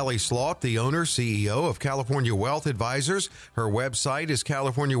 Kelly Sloth, the owner, CEO of California Wealth Advisors. Her website is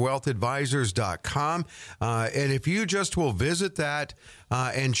californiawealthadvisors.com. And if you just will visit that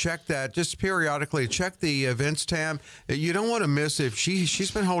and check that, just periodically check the events tab. You don't want to miss if she's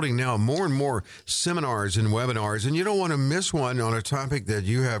been holding now more and more seminars and webinars, and you don't want to miss one on a topic that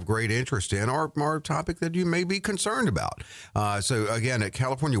you have great interest in or topic that you may be concerned about. So again, at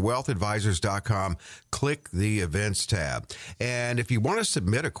californiawealthadvisors.com, click the events tab. And if you want to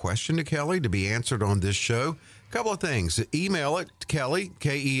submit a question to Kelly to be answered on this show, a couple of things. Email it, Kelly,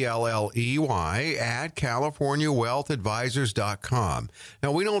 Kelley, at californiawealthadvisors.com.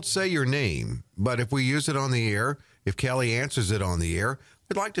 Now, we don't say your name, but if we use it on the air, if Kelly answers it on the air,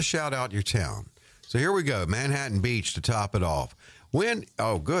 we'd like to shout out your town. So here we go, Manhattan Beach to top it off.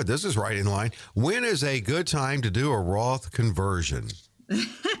 Oh, good, this is right in line. When is a good time to do a Roth conversion?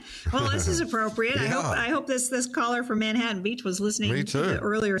 Well, this is appropriate. Yeah. I hope this caller from Manhattan Beach was listening to the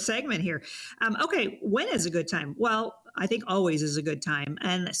earlier segment here. Okay, when is a good time? Well, I think always is a good time,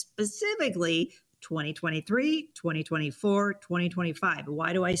 and specifically 2023, 2024, 2025.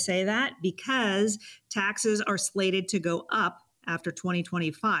 Why do I say that? Because taxes are slated to go up after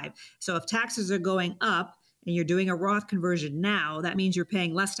 2025. So if taxes are going up, and you're doing a Roth conversion now, that means you're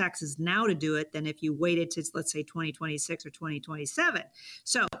paying less taxes now to do it than if you waited to, let's say, 2026 or 2027.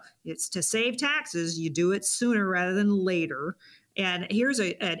 So it's to save taxes, you do it sooner rather than later. And here's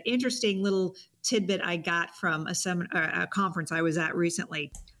an interesting little tidbit I got from a conference I was at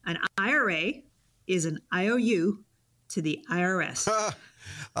recently. An IRA is an IOU to the IRS.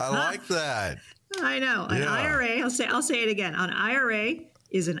 I like that. I know. An IRA, I'll say it again. An IRA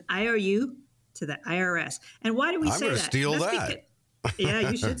is an IOU to the IRS. And why do we say that? I'm going to steal that.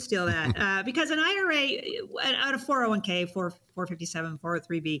 Yeah, you should steal that. Because an IRA, out of 401k, 457,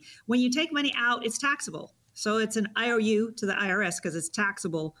 403b, when you take money out, it's taxable. So it's an IOU to the IRS because it's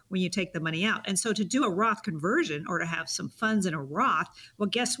taxable when you take the money out. And so to do a Roth conversion or to have some funds in a Roth, well,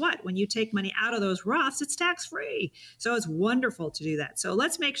 guess what? When you take money out of those Roths, it's tax-free. So it's wonderful to do that. So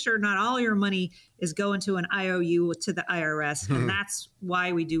let's make sure not all your money is going to an IOU to the IRS. And that's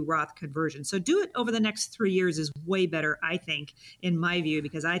why we do Roth conversion. So do it over the next 3 years is way better, I think, in my view,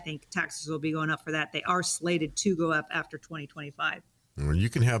 because I think taxes will be going up for that. They are slated to go up after 2025. Well, you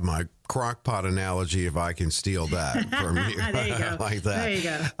can have my crock pot analogy if I can steal that from you. There you go. Like that. There you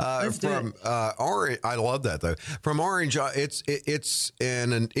go. Let's do it. Orange, I love that though. From Orange, is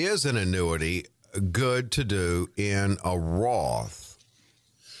an annuity good to do in a Roth.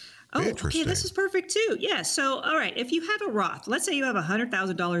 Oh, okay. This is perfect too. Yeah. So, all right. If you have a Roth, let's say you have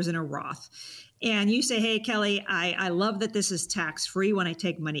 $100,000 in a Roth. And you say, hey, Kelly, I love that this is tax-free when I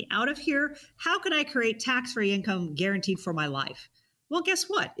take money out of here. How can I create tax-free income guaranteed for my life? Well, guess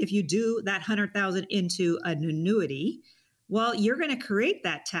what? If you do that $100,000 into an annuity, well, you're going to create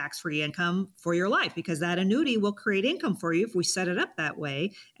that tax-free income for your life because that annuity will create income for you if we set it up that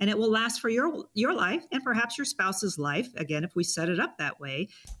way, and it will last for your life and perhaps your spouse's life, again, if we set it up that way.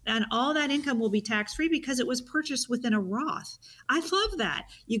 And all that income will be tax-free because it was purchased within a Roth. I love that.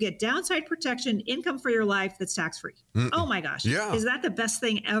 You get downside protection, income for your life that's tax-free. Oh my gosh. Yeah. Is that the best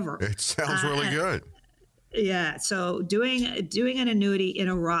thing ever? It sounds really good. Yeah. So doing an annuity in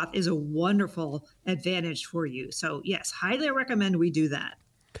a Roth is a wonderful advantage for you. So yes, highly recommend we do that.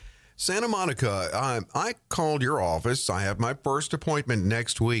 Santa Monica, I called your office. I have my first appointment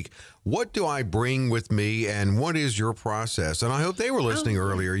next week. What do I bring with me and what is your process? And I hope they were listening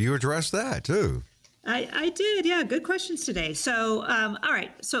earlier. You addressed that too. I did. Yeah. Good questions today. So, all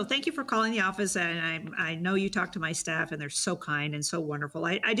right. So thank you for calling the office. And I know you talked to my staff and they're so kind and so wonderful.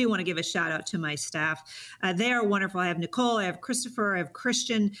 I do want to give a shout out to my staff. They are wonderful. I have Nicole, I have Christopher, I have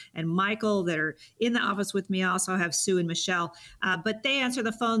Christian and Michael that are in the office with me. I also have Sue and Michelle, but they answer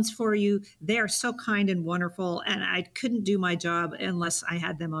the phones for you. They are so kind and wonderful. And I couldn't do my job unless I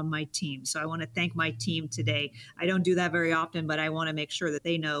had them on my team. So I want to thank my team today. I don't do that very often, but I want to make sure that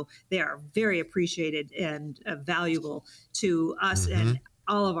they know they are very appreciated and valuable to us and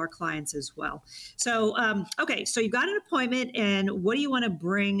all of our clients as well. So, okay, so you've got an appointment and what do you want to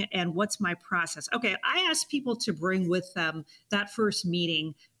bring and what's my process? Okay, I ask people to bring with them that first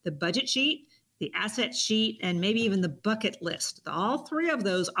meeting, the budget sheet, the asset sheet, and maybe even the bucket list. All three of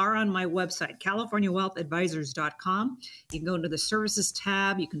those are on my website, CaliforniaWealthAdvisors.com. You can go into the services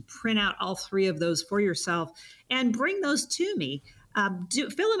tab. You can print out all three of those for yourself and bring those to me.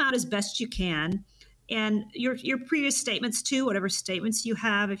 Fill them out as best you can. And your previous statements too, whatever statements you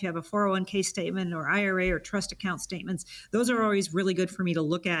have, if you have a 401k statement or IRA or trust account statements, those are always really good for me to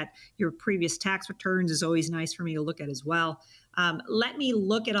look at. Your previous tax returns is always nice for me to look at as well. Let me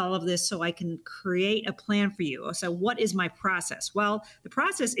look at all of this so I can create a plan for you. So what is my process? Well, the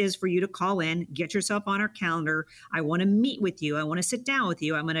process is for you to call in, get yourself on our calendar. I want to meet with you. I want to sit down with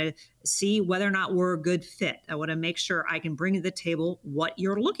you. I'm going to see whether or not we're a good fit. I want to make sure I can bring to the table what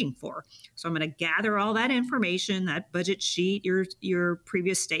you're looking for. So I'm going to gather all that information, that budget sheet, your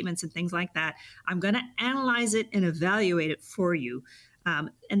previous statements and things like that. I'm going to analyze it and evaluate it for you.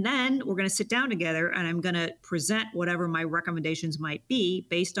 And then we're going to sit down together and I'm going to present whatever my recommendations might be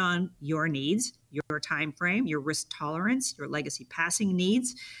based on your needs, your time frame, your risk tolerance, your legacy passing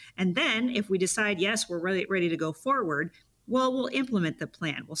needs. And then if we decide, yes, we're really ready to go forward, well, we'll implement the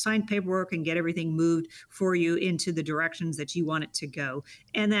plan. We'll sign paperwork and get everything moved for you into the directions that you want it to go.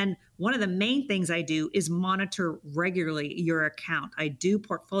 And then one of the main things I do is monitor regularly your account. I do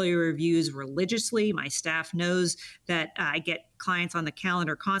portfolio reviews religiously. My staff knows that I get clients on the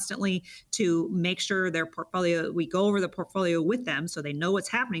calendar constantly to make sure their portfolio, we go over the portfolio with them so they know what's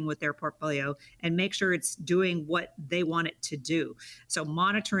happening with their portfolio and make sure it's doing what they want it to do. So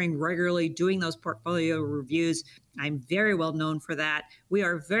monitoring regularly, doing those portfolio reviews, I'm very well known for that. We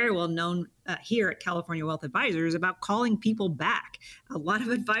are very well known here at California Wealth Advisors about calling people back. A lot of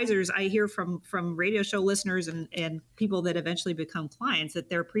advisors I hear from radio show listeners and people that eventually become clients that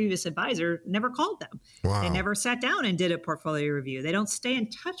their previous advisor never called them. Wow. They never sat down and did a portfolio review. They don't stay in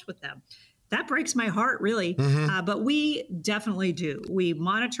touch with them. That breaks my heart, really. But we definitely do. We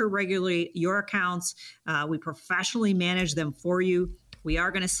monitor regularly your accounts. We professionally manage them for you. We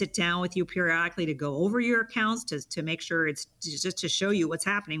are going to sit down with you periodically to go over your accounts to make sure it's just to show you what's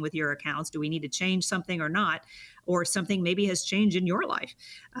happening with your accounts. Do we need to change something or not? Or something maybe has changed in your life.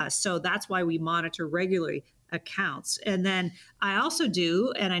 So that's why we monitor regularly accounts. And then I also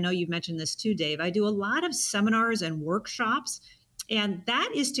do, and I know you've mentioned this too, Dave, I do a lot of seminars and workshops. And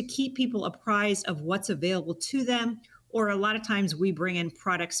that is to keep people apprised of what's available to them, or a lot of times we bring in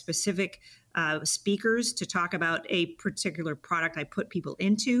product specific speakers to talk about a particular product I put people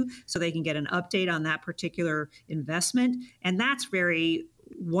into so they can get an update on that particular investment. And that's very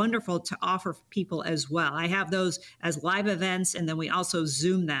wonderful to offer people as well. I have those as live events, and then we also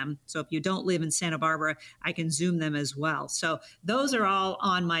Zoom them. So if you don't live in Santa Barbara, I can Zoom them as well. So those are all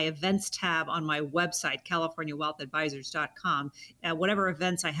on my events tab on my website, CaliforniaWealthAdvisors.com. Whatever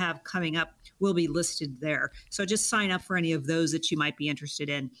events I have coming up will be listed there. So just sign up for any of those that you might be interested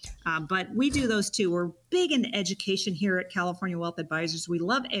in. But we do those too. We're big in education here at California Wealth Advisors. We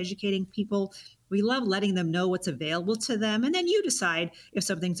love educating people. We love letting them know what's available to them, and then you decide if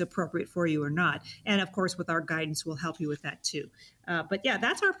something's appropriate for you or not. And of course, with our guidance, we'll help you with that too. But yeah,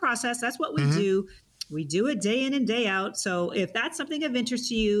 that's our process. That's what we do. We do it day in and day out. So if that's something of interest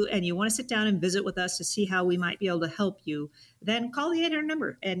to you and you want to sit down and visit with us to see how we might be able to help you, then call the 800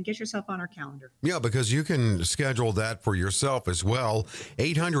 number and get yourself on our calendar. Yeah, because you can schedule that for yourself as well.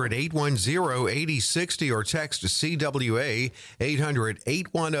 800-810-8060 or text CWA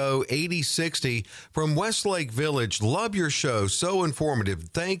 800-810-8060 from Westlake Village. Love your show. So informative.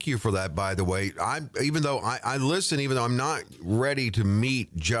 Thank you for that, by the way. Even though I listen, even though I'm not ready to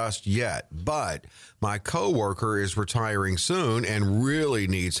meet just yet, but my coworker is retiring soon and really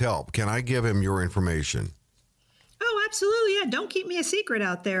needs help. Can I give him your information? Oh, absolutely. Yeah. Don't keep me a secret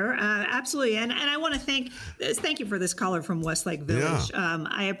out there. Absolutely. And I want to thank you for this caller from Westlake Village. Yeah.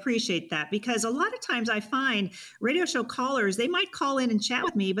 I appreciate that because a lot of times I find radio show callers, they might call in and chat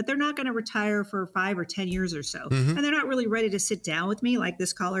with me, but they're not going to retire for 5 or 10 years or so. Mm-hmm. And they're not really ready to sit down with me like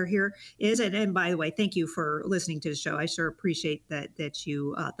this caller here is. And by the way, thank you for listening to the show. I sure appreciate that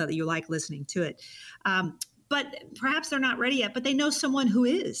you like listening to it. But perhaps they're not ready yet, but they know someone who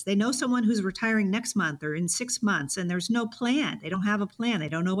is. They know someone who's retiring next month or in 6 months, and there's no plan. They don't have a plan. They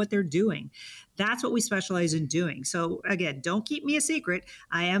don't know what they're doing. That's what we specialize in doing. So again, don't keep me a secret.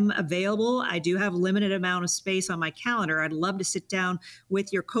 I am available. I do have a limited amount of space on my calendar. I'd love to sit down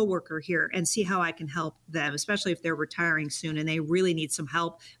with your coworker here and see how I can help them, especially if they're retiring soon and they really need some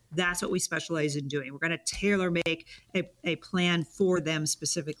help. That's what we specialize in doing. We're going to tailor make a plan for them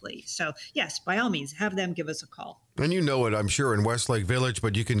specifically. So yes, by all means, have them give us a call. And you know it, I'm sure, in Westlake Village,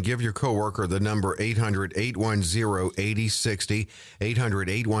 but you can give your coworker the number 800-810-8060,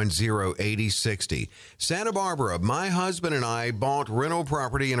 800-810-8060. Santa Barbara, my husband and I bought rental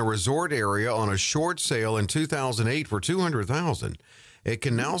property in a resort area on a short sale in 2008 for $200,000. It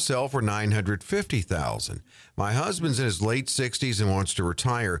can now sell for $950,000. My husband's in his late 60s and wants to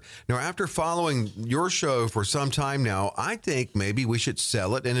retire. Now, after following your show for some time now, I think maybe we should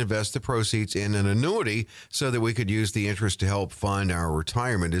sell it and invest the proceeds in an annuity so that we could use the interest to help fund our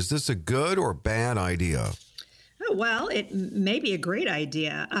retirement. Is this a good or bad idea? Oh, well, it may be a great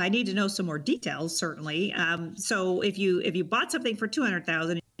idea. I need to know some more details, certainly. So if you bought something for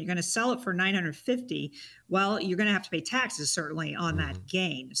 $200,000, you're going to sell it for $950,000. Well, you're going to have to pay taxes certainly on that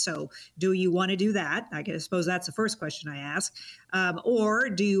gain. So, do you want to do that? I suppose that's the first question I ask. Or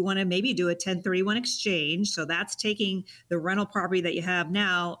do you want to maybe do a 1031 exchange? So that's taking the rental property that you have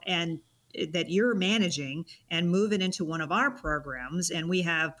now and that you're managing and move it into one of our programs. And we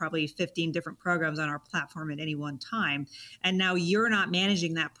have probably 15 different programs on our platform at any one time. And now you're not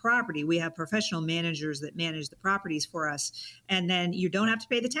managing that property. We have professional managers that manage the properties for us. And then you don't have to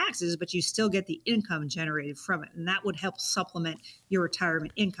pay the taxes, but you still get the income generated from it. And that would help supplement your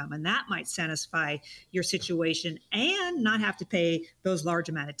retirement income. And that might satisfy your situation and not have to pay those large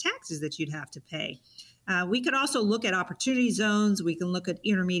amount of taxes that you'd have to pay. We could also look at opportunity zones. We can look at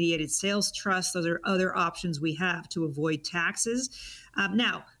intermediated sales trusts. Those are other options we have to avoid taxes.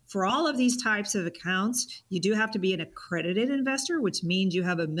 Now, for all of these types of accounts, you do have to be an accredited investor, which means you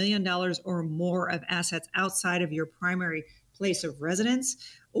have $1 million or more of assets outside of your primary place of residence,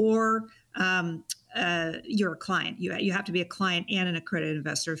 or you're a client. You have to be a client and an accredited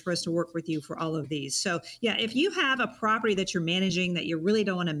investor for us to work with you for all of these. So yeah, if you have a property that you're managing that you really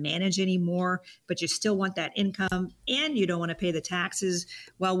don't want to manage anymore, but you still want that income and you don't want to pay the taxes,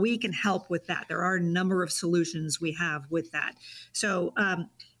 well, we can help with that. There are a number of solutions we have with that. So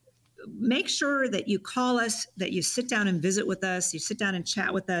make sure that you call us, that you sit down and visit with us, you sit down and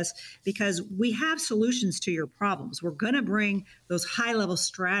chat with us, because we have solutions to your problems. We're going to bring those high-level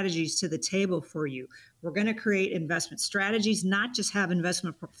strategies to the table for you. We're going to create investment strategies, not just have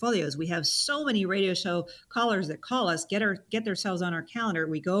investment portfolios. We have so many radio show callers that call us, get themselves on our calendar.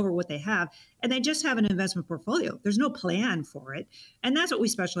 We go over what they have, and they just have an investment portfolio. There's no plan for it. And that's what we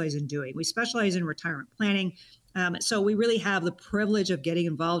specialize in doing. We specialize in retirement planning. So we really have the privilege of getting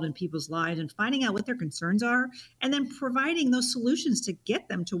involved in people's lives and finding out what their concerns are, and then providing those solutions to get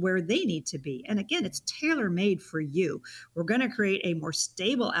them to where they need to be. And again, it's tailor-made for you. We're going to create a more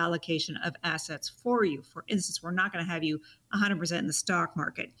stable allocation of assets for you. For instance, we're not going to have you 100% in the stock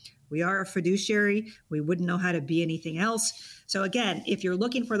market. We are a fiduciary. We wouldn't know how to be anything else. So again, if you're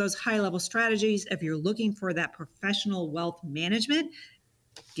looking for those high-level strategies, if you're looking for that professional wealth management,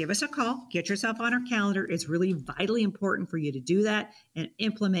 give us a call, get yourself on our calendar. It's really vitally important for you to do that and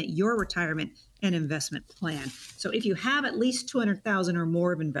implement your retirement and investment plan. So if you have at least $200,000 or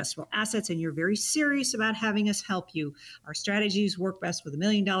more of investable assets and you're very serious about having us help you, our strategies work best with $1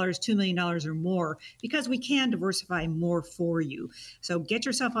 million, $2 million or more, because we can diversify more for you. So get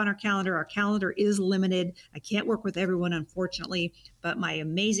yourself on our calendar. Our calendar is limited. I can't work with everyone, unfortunately, but my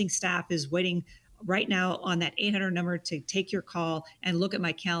amazing staff is waiting right now on that 800 number to take your call and look at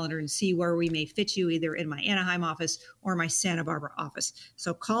my calendar and see where we may fit you either in my Anaheim office or my Santa Barbara office.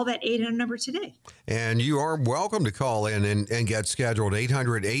 So call that 800 number today. And you are welcome to call in and get scheduled.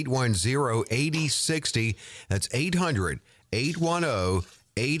 800-810-8060. That's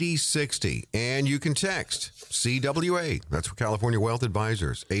 800-810-8060. And you can text CWA. That's for California Wealth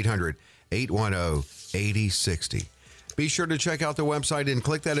Advisors. 800-810-8060. Be sure to check out the website and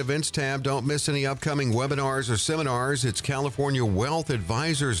click that events tab. Don't miss any upcoming webinars or seminars. It's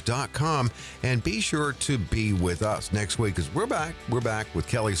CaliforniaWealthAdvisors.com. And be sure to be with us next week as we're back. We're back with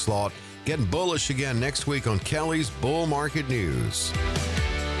Kelly Slaught, getting bullish again next week on Kelly's Bull Market News.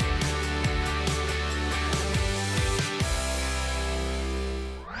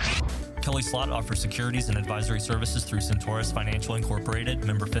 Kelly Slaught offers securities and advisory services through Centaurus Financial Incorporated,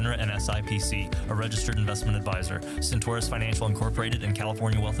 member FINRA and SIPC, a registered investment advisor. Centaurus Financial Incorporated and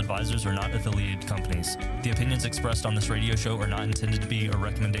California Wealth Advisors are not affiliated companies. The opinions expressed on this radio show are not intended to be a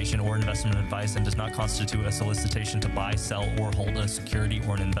recommendation or investment advice and does not constitute a solicitation to buy, sell, or hold a security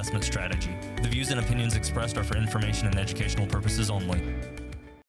or an investment strategy. The views and opinions expressed are for information and educational purposes only.